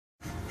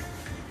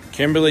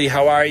Kimberly,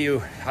 how are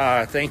you?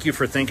 Thank you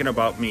for thinking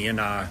about me, and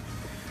I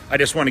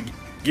just want to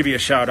give you a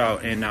shout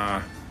out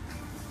and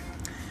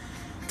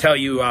tell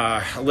you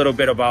a little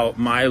bit about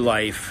my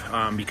life,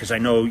 because I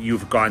know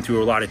you've gone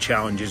through a lot of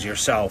challenges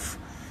yourself.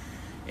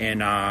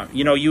 And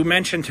you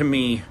mentioned to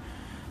me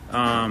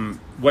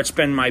what's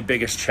been my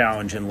biggest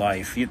challenge in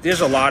life.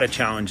 There's a lot of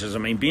challenges. I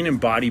mean, being in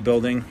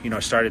bodybuilding, I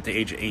started at the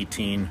age of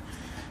 18.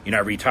 I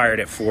retired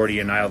at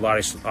 40, and I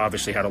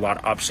obviously had a lot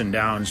of ups and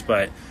downs.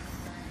 But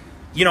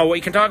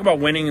we can talk about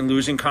winning and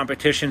losing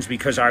competitions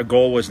because our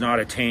goal was not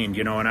attained.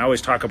 And I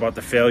always talk about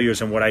the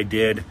failures and what I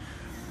did,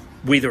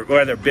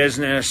 whether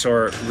business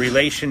or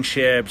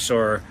relationships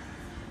or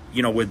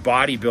with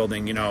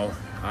bodybuilding.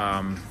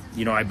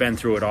 I've been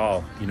through it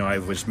all. I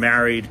was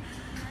married,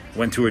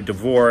 went through a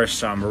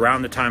divorce.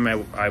 Around the time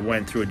I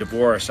went through a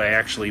divorce, I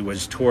actually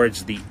was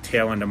towards the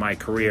tail end of my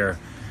career.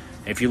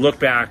 If you look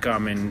back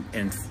and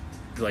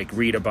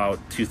read about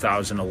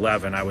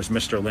 2011, I was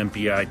Mr.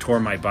 Olympia. I tore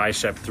my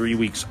bicep 3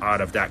 weeks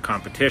out of that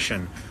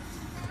competition.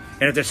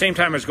 And at the same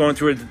time I was going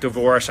through a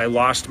divorce, I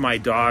lost my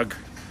dog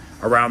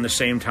around the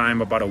same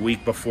time, about a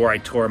week before I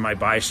tore my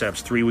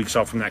biceps, 3 weeks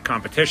out from that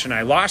competition.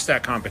 I lost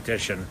that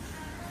competition.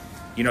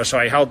 So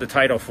I held the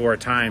title 4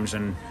 times,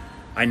 and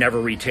I never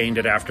retained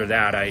it after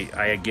that.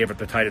 I gave up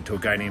the title to a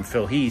guy named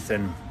Phil Heath,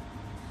 and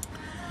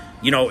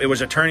it was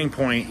a turning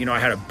point. I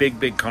had a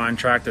big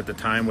contract at the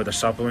time with a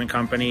supplement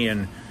company,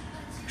 and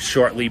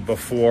shortly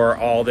before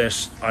all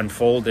this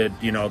unfolded,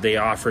 they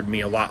offered me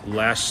a lot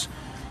less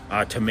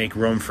to make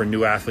room for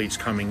new athletes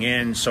coming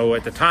in. So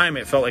at the time,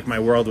 it felt like my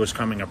world was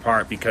coming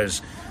apart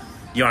because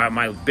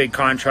my big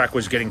contract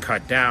was getting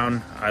cut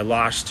down. I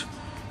lost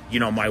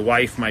my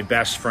wife, my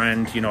best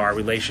friend. Our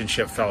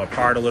relationship fell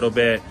apart a little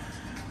bit.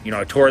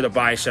 I tore the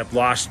bicep,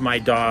 lost my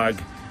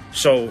dog.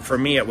 So for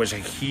me, it was a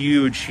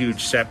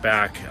huge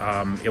setback.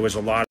 It was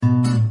a lot